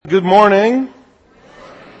Good morning.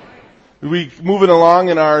 We moving along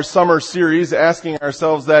in our summer series, asking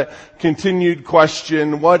ourselves that continued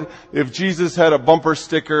question: what if Jesus had a bumper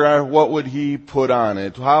sticker? What would he put on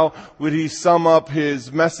it? How would he sum up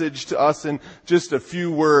his message to us in just a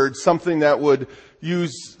few words? Something that would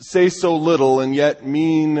say so little and yet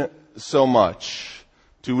mean so much.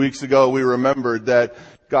 2 weeks ago, we remembered that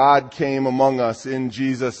God came among us in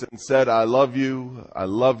Jesus and said, "I love you, I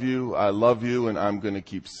love you, I love you," and I'm going to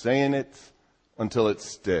keep saying it until it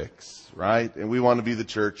sticks, right? And we want to be the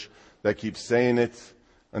church that keeps saying it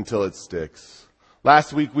until it sticks.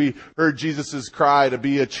 Last week we heard Jesus' cry to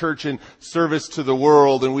be a church in service to the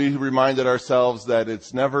world, and we reminded ourselves that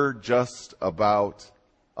it's never just about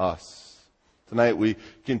us. Tonight we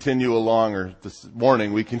continue along, or this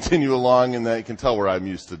morning we continue along, and you can tell where I'm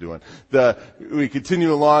used to doing. We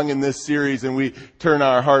continue along in this series, and we turn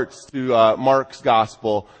our hearts to Mark's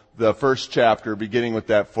Gospel, the first chapter, beginning with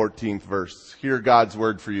that 14th verse. Hear God's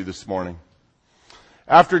word for you this morning.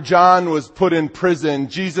 After John was put in prison,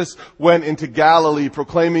 Jesus went into Galilee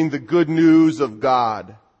proclaiming the good news of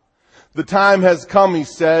God. "The time has come," he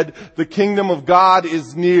said. "The kingdom of God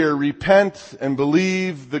is near. Repent and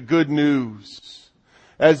believe the good news."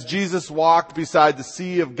 As Jesus walked beside the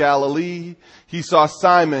Sea of Galilee, he saw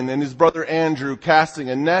Simon and his brother Andrew casting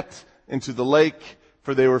a net into the lake,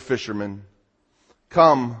 for they were fishermen.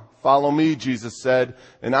 "Come, follow me," Jesus said,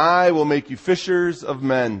 "and I will make you fishers of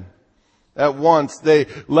men." At once they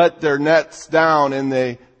let their nets down and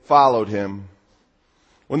they followed him.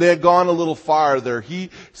 When they had gone a little farther, he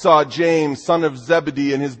saw James, son of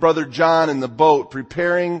Zebedee, and his brother John in the boat,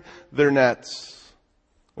 preparing their nets.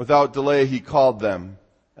 Without delay he called them,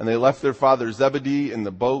 and they left their father Zebedee in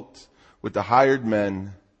the boat with the hired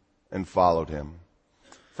men and followed him.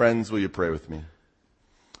 Friends, will you pray with me?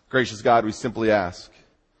 Gracious God, we simply ask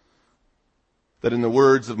that in the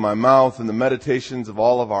words of my mouth and the meditations of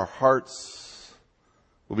all of our hearts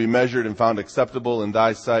will be measured and found acceptable in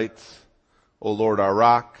thy sight, O Lord, our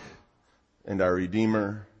rock and our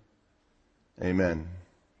Redeemer. Amen.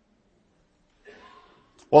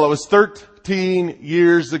 Well, it was 13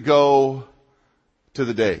 years ago to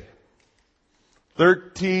the day.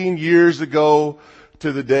 13 years ago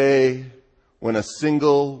to the day when a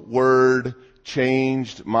single word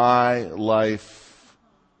changed my life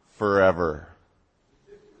forever.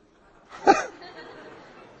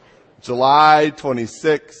 July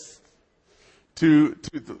 26th. To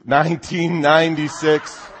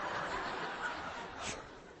 1996.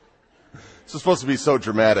 This is supposed to be so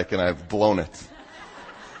dramatic, and I've blown it.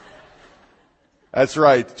 That's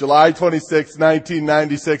right. July 26,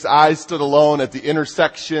 1996, I stood alone at the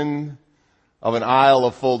intersection of an aisle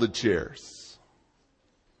of folded chairs.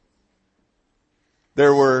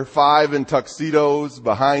 There were 5 in tuxedos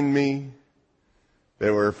behind me.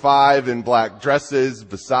 There were 5 in black dresses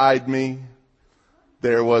beside me.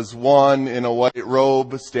 There was one in a white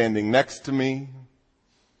robe standing next to me.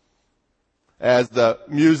 As the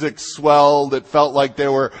music swelled, it felt like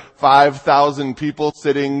there were 5,000 people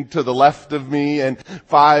sitting to the left of me and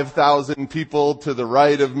 5,000 people to the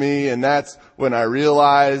right of me. And that's when I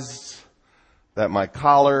realized that my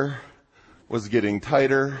collar was getting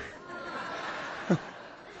tighter,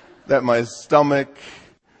 that my stomach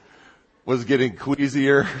was getting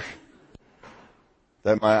queasier,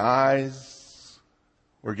 that my eyes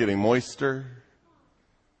were getting moister.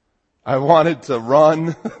 I wanted to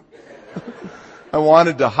run. I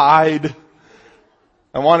wanted to hide.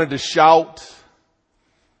 I wanted to shout.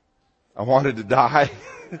 I wanted to die.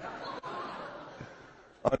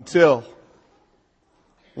 Until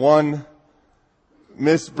one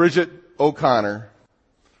Miss Bridget O'Connor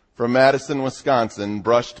from Madison, Wisconsin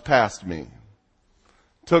brushed past me,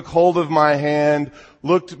 took hold of my hand,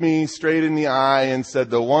 looked me straight in the eye, and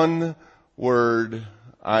said the one word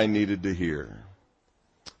I needed to hear.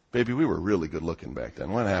 Baby, we were really good looking back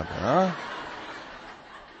then. What happened, huh?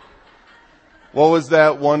 What was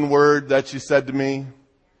that one word that she said to me?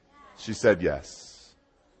 She said yes.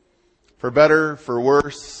 For better, for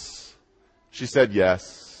worse, she said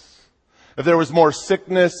yes. If there was more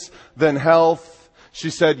sickness than health,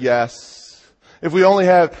 she said yes. If we only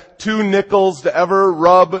have 2 nickels to ever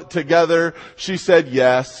rub together, she said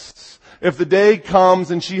yes. If the day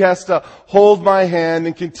comes and she has to hold my hand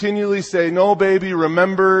and continually say, "No, baby,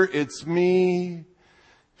 remember, it's me,"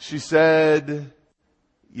 she said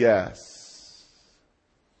yes.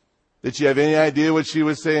 Did she have any idea what she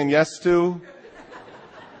was saying yes to?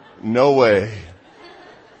 No way.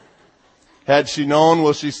 Had she known,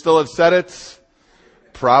 will she still have said it?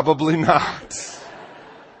 Probably not.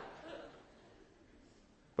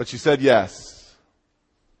 But she said yes.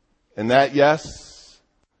 And that yes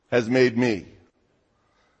has made me.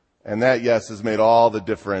 And that yes has made all the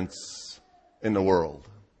difference in the world.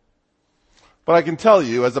 But I can tell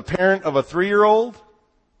you, as a parent of a 3-year-old,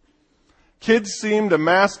 kids seem to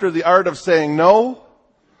master the art of saying no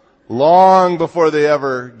long before they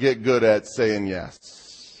ever get good at saying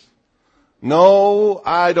yes. No,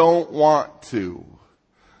 I don't want to.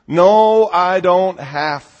 No, I don't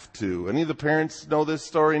have to. Any of the parents know this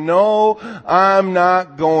story? No, I'm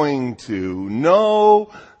not going to.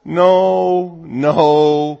 No, no,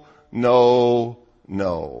 no, no,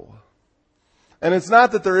 no. And it's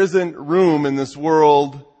not that there isn't room in this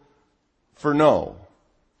world for no.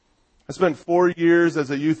 I spent 4 years as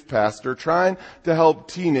a youth pastor trying to help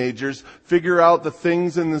teenagers figure out the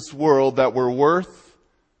things in this world that were worth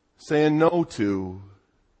saying no to.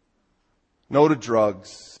 No to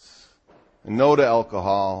drugs, and no to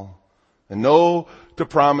alcohol, and no to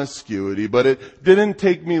promiscuity. But it didn't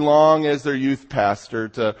take me long as their youth pastor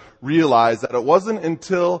to realize that it wasn't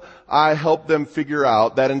until I helped them figure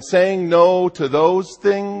out that in saying no to those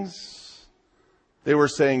things, they were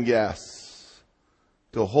saying yes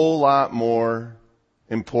to a whole lot more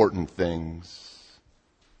important things.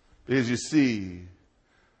 Because you see,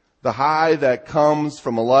 the high that comes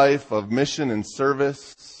from a life of mission and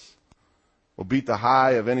service will beat the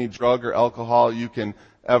high of any drug or alcohol you can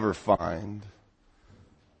ever find.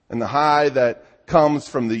 And the high that comes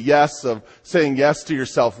from the yes of saying yes to your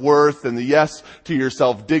self-worth and the yes to your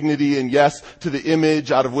self-dignity and yes to the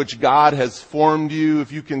image out of which God has formed you.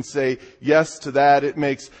 If you can say yes to that, it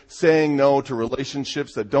makes saying no to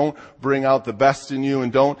relationships that don't bring out the best in you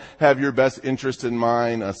and don't have your best interest in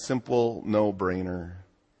mind a simple no-brainer.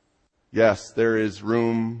 Yes, there is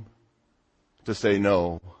room to say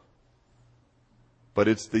no, but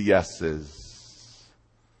it's the yeses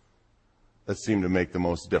that seem to make the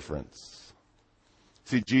most difference.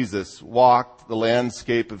 See, Jesus walked the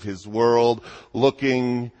landscape of his world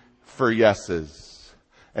looking for yeses.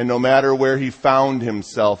 And no matter where he found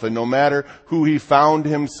himself and no matter who he found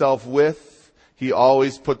himself with, he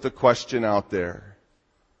always put the question out there.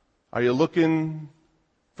 Are you looking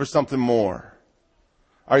for something more?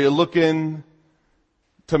 Are you looking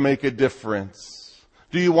to make a difference?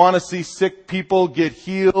 Do you want to see sick people get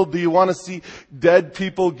healed? Do you want to see dead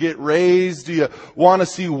people get raised? Do you want to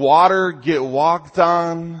see water get walked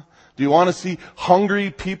on? Do you want to see hungry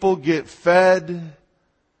people get fed?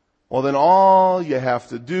 Well, then all you have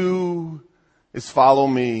to do is follow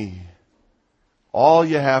me. All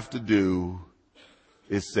you have to do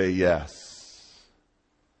is say yes.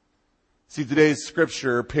 See, today's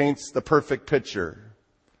scripture paints the perfect picture.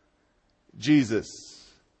 Jesus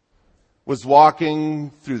was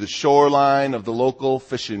walking through the shoreline of the local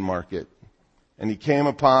fishing market, and he came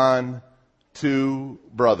upon two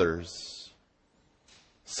brothers,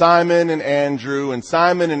 Simon and Andrew. And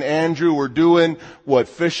Simon and Andrew were doing what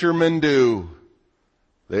fishermen do.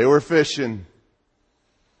 They were fishing.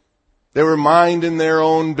 They were minding their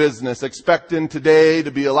own business, expecting today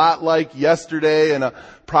to be a lot like yesterday and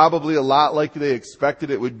probably a lot like they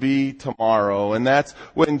expected it would be tomorrow. And that's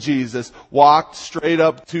when Jesus walked straight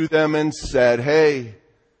up to them and said, "Hey,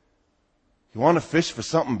 you want to fish for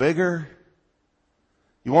something bigger?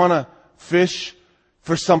 You want to fish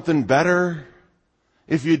for something better?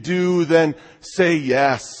 If you do, then say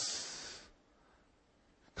yes.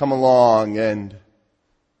 Come along and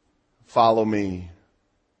follow me."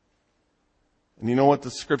 And you know what the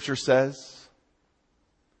scripture says?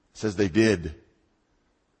 It says they did. It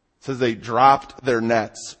says they dropped their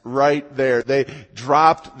nets right there. They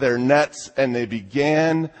dropped their nets and they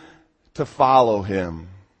began to follow him.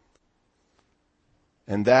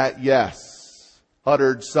 And that yes,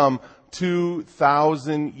 uttered some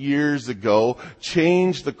 2,000 years ago,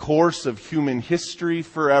 changed the course of human history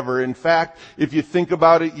forever. In fact, if you think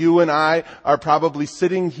about it, you and I are probably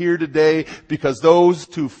sitting here today because those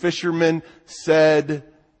two fishermen said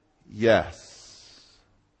yes.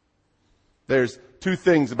 There's two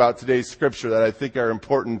things about today's scripture that I think are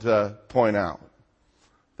important to point out.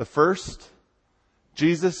 The first,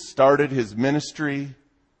 Jesus started his ministry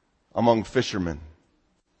among fishermen.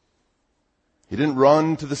 He didn't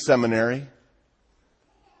run to the seminary.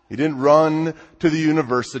 He didn't run to the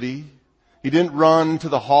university. He didn't run to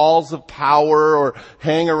the halls of power or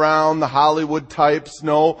hang around the Hollywood types.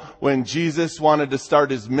 No, when Jesus wanted to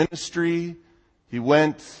start his ministry, he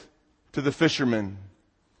went to the fishermen.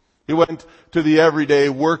 He went to the everyday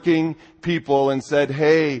working people and said,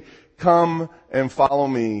 "Hey, come and follow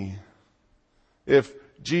me." If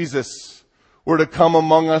Jesus were to come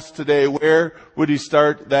among us today, where would he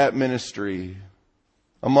start that ministry?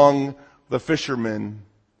 Among the fishermen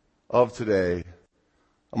of today,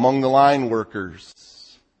 among the line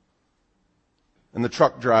workers, and the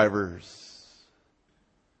truck drivers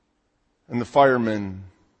and the firemen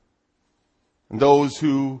and those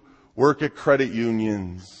who work at credit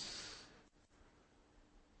unions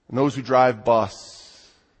and those who drive bus.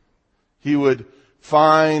 He would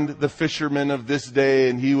find the fishermen of this day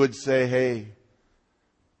and he would say, hey,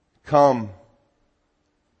 come,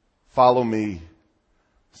 follow me.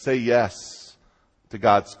 Say yes to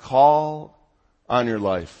God's call on your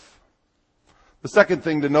life. The second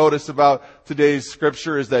thing to notice about today's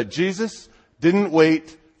scripture is that Jesus didn't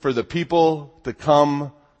wait for the people to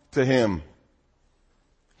come to him.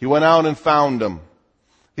 He went out and found them.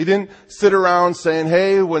 He didn't sit around saying,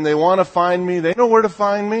 hey, when they want to find me, they know where to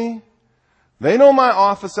find me. They know my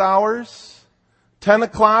office hours. 10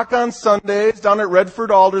 o'clock on Sundays down at Redford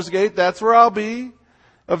Aldersgate, that's where I'll be.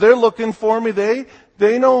 If they're looking for me, they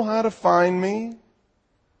know how to find me.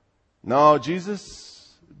 No,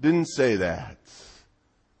 Jesus didn't say that.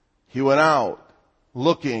 He went out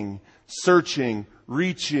looking, searching,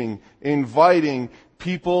 reaching, inviting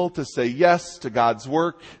people to say yes to God's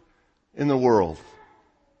work in the world.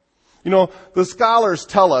 You know, the scholars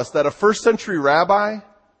tell us that a first century rabbi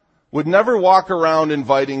would never walk around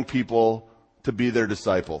inviting people to be their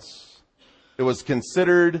disciples. It was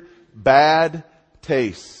considered bad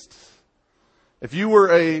taste. If you were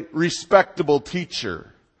a respectable teacher,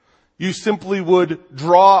 you simply would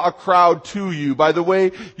draw a crowd to you by the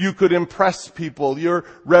way you could impress people. Your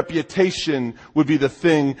reputation would be the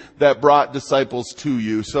thing that brought disciples to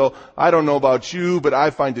you. So I don't know about you, but I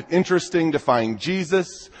find it interesting to find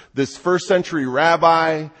Jesus, this first century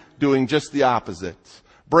rabbi, doing just the opposite.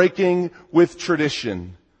 Breaking with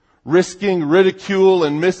tradition, risking ridicule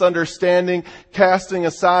and misunderstanding, casting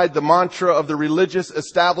aside the mantra of the religious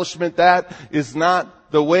establishment. That is not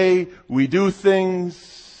the way we do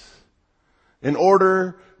things. In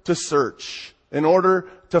order to search, in order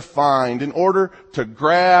to find, in order to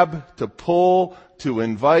grab, to pull, to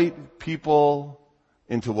invite people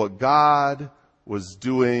into what God was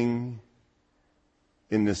doing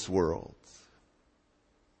in this world.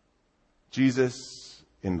 Jesus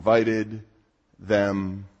invited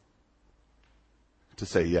them to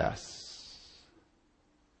say yes.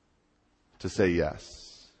 To say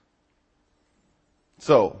yes.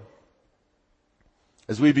 So,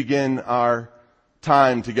 as we begin our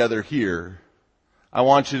time together here, I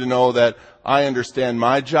want you to know that I understand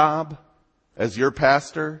my job as your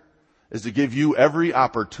pastor is to give you every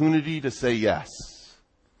opportunity to say yes.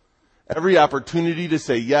 Every opportunity to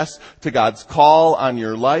say yes to God's call on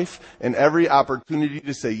your life, and every opportunity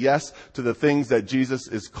to say yes to the things that Jesus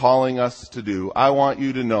is calling us to do. I want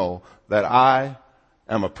you to know that I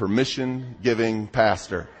am a permission-giving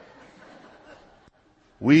pastor.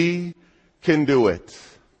 We can do it.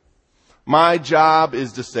 My job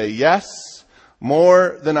is to say yes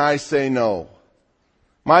more than I say no.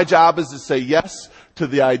 My job is to say yes to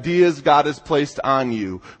the ideas God has placed on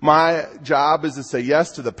you. My job is to say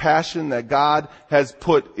yes to the passion that God has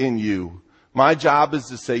put in you. My job is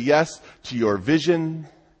to say yes to your vision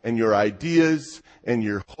and your ideas and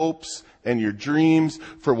your hopes and your dreams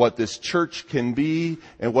for what this church can be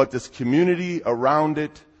and what this community around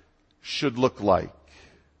it should look like.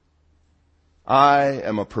 I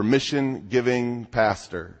am a permission-giving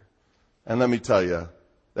pastor. And let me tell you,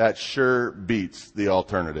 that sure beats the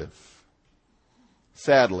alternative.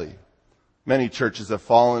 Sadly, many churches have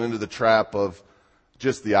fallen into the trap of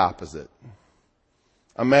just the opposite.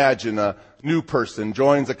 Imagine a new person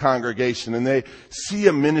joins a congregation and they see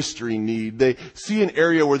a ministry need. They see an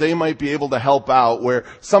area where they might be able to help out, where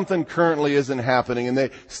something currently isn't happening, and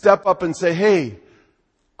they step up and say, hey,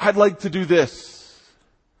 I'd like to do this.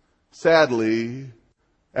 Sadly,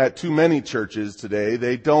 at too many churches today,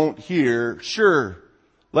 they don't hear, sure,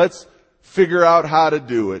 let's figure out how to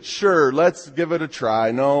do it. Sure, let's give it a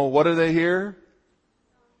try. No, what do they hear?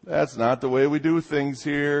 That's not the way we do things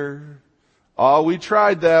here. Oh, we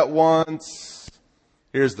tried that once.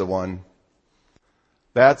 Here's the one.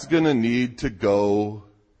 That's going to need to go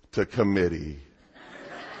to committee,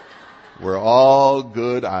 where all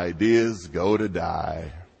good ideas go to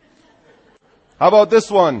die. How about this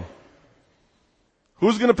one?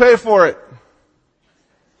 Who's going to pay for it?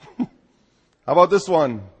 How about this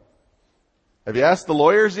one? Have you asked the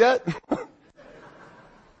lawyers yet?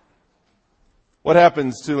 What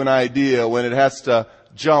happens to an idea when it has to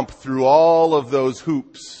jump through all of those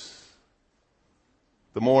hoops?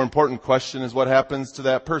 The more important question is what happens to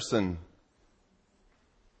that person.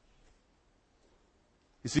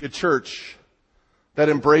 You see, a church that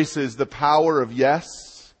embraces the power of yes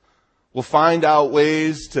will find out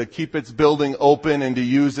ways to keep its building open and to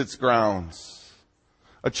use its grounds.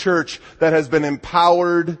 A church that has been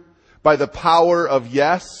empowered by the power of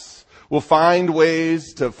yes, will find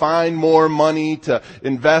ways to find more money to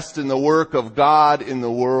invest in the work of God in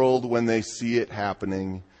the world when they see it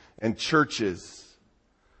happening. And churches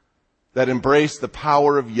that embrace the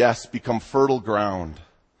power of yes become fertile ground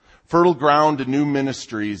to new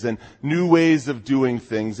ministries and new ways of doing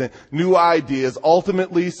things and new ideas,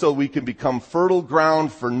 ultimately so we can become fertile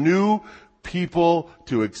ground for new people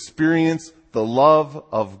to experience the love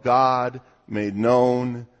of God made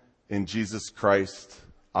known in Jesus Christ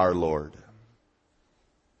our Lord.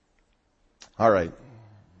 All right.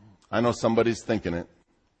 I know somebody's thinking it.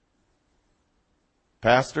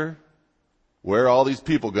 Pastor, where are all these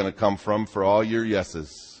people going to come from for all your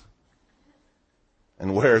yeses?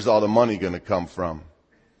 And where's all the money going to come from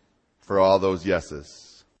for all those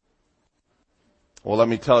yeses? Well, let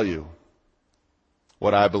me tell you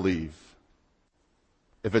what I believe.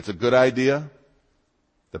 If it's a good idea,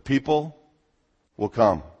 the people will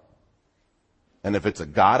come. And if it's a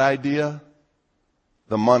God idea,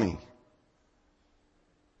 the money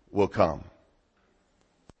will come.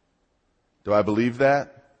 Do I believe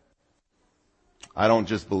that? I don't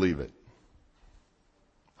just believe it.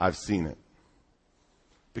 I've seen it.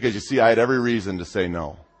 Because you see, I had every reason to say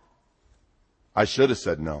no. I should have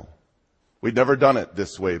said no. We'd never done it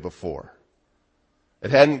this way before. It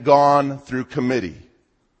hadn't gone through committee.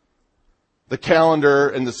 The calendar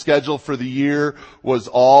and the schedule for the year was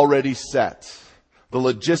already set. The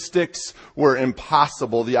logistics were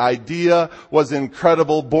impossible. The idea was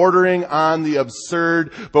incredible, bordering on the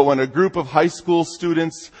absurd. But when a group of high school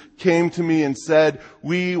students came to me and said,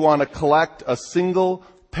 we want to collect a single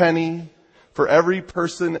penny for every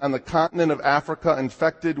person on the continent of Africa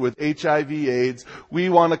infected with HIV/AIDS, we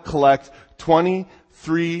want to collect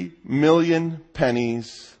 23 million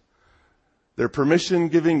pennies. Their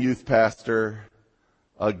permission-giving youth pastor,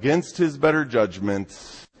 against his better judgment,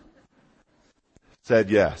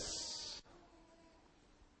 said yes.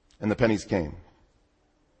 And the pennies came.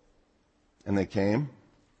 And they came.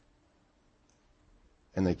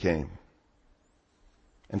 And they came.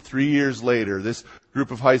 And 3 years later, this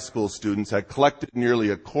group of high school students had collected nearly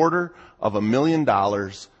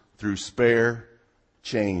 $250,000 through spare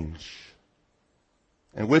change.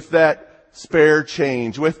 And with that spare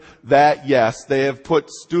change, with that yes, they have put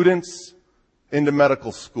students into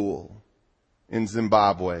medical school in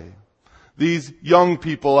Zimbabwe. These young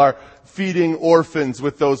people are feeding orphans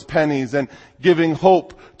with those pennies and giving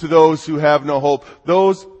hope to those who have no hope.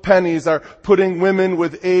 Those pennies are putting women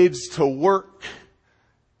with AIDS to work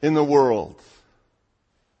in the world.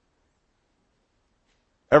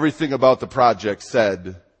 Everything about the project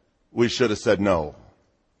said we should have said no.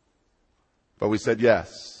 But we said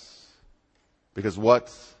yes. Because what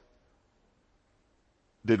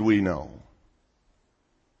did we know?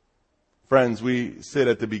 Friends, we sit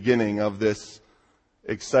at the beginning of this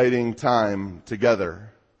exciting time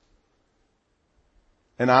together.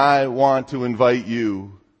 And I want to invite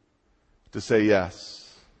you to say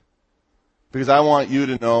yes. Because I want you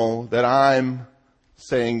to know that I'm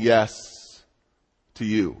saying yes to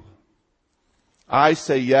you. I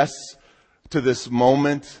say yes to this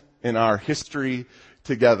moment in our history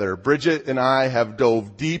together. Bridget and I have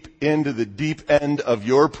dove deep into the deep end of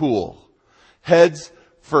your pool. Heads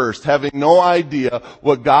first, having no idea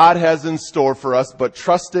what God has in store for us, but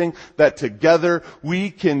trusting that together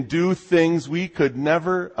we can do things we could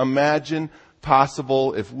never imagine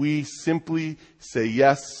possible if we simply say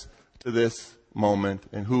yes to this moment.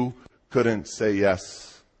 And who couldn't say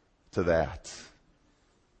yes to that?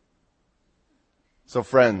 So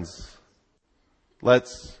friends,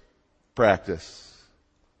 let's practice.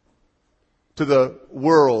 To the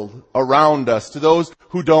world around us, to those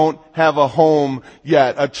who don't have a home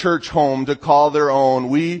yet, a church home to call their own,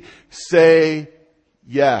 we say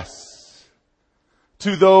yes.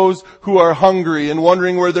 To those who are hungry and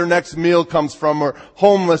wondering where their next meal comes from, or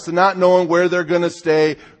homeless and not knowing where they're going to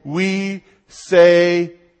stay, we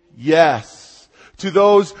say yes. To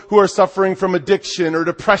those who are suffering from addiction or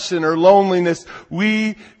depression or loneliness,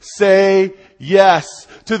 we say yes.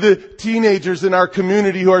 To the teenagers in our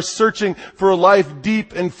community who are searching for a life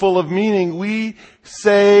deep and full of meaning, we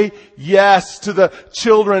say yes. To the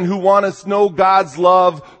children who want to know God's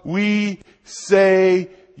love, we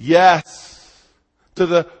say yes. To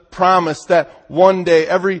the promise that one day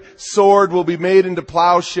every sword will be made into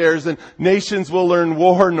plowshares and nations will learn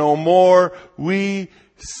war no more, we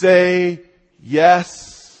say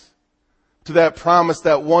yes. To that promise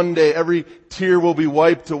that one day every tear will be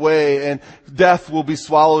wiped away and death will be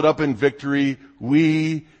swallowed up in victory,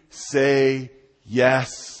 we say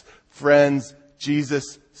yes. Friends,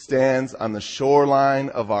 Jesus stands on the shoreline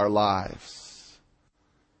of our lives.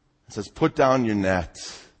 It says, put down your net.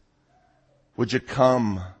 Would you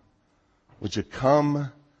come? Would you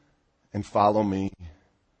come and follow me?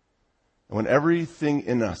 And when everything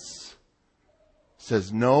in us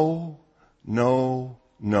says no, no,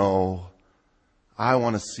 no, I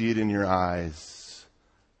want to see it in your eyes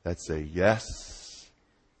that say yes,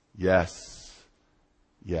 yes,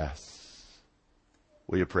 yes.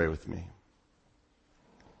 Will you pray with me?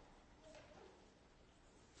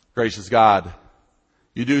 Gracious God,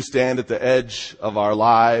 you do stand at the edge of our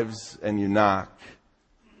lives and you knock.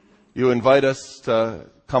 You invite us to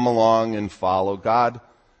come along and follow. God,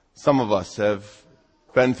 some of us have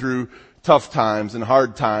been through tough times and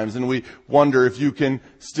hard times, and we wonder if you can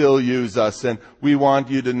still use us. And we want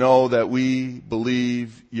you to know that we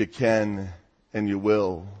believe you can and you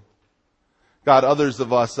will. God, others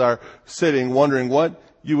of us are sitting wondering what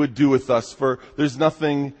you would do with us, for there's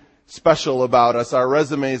nothing special about us. Our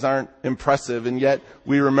resumes aren't impressive, and yet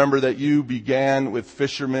we remember that you began with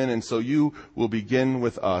fishermen, and so you will begin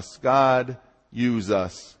with us. God, use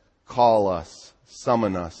us, call us,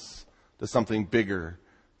 summon us to something bigger,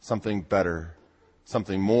 something better,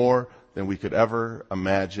 something more than we could ever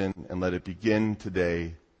imagine, and let it begin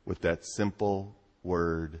today with that simple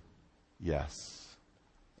word, yes.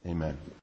 Amen.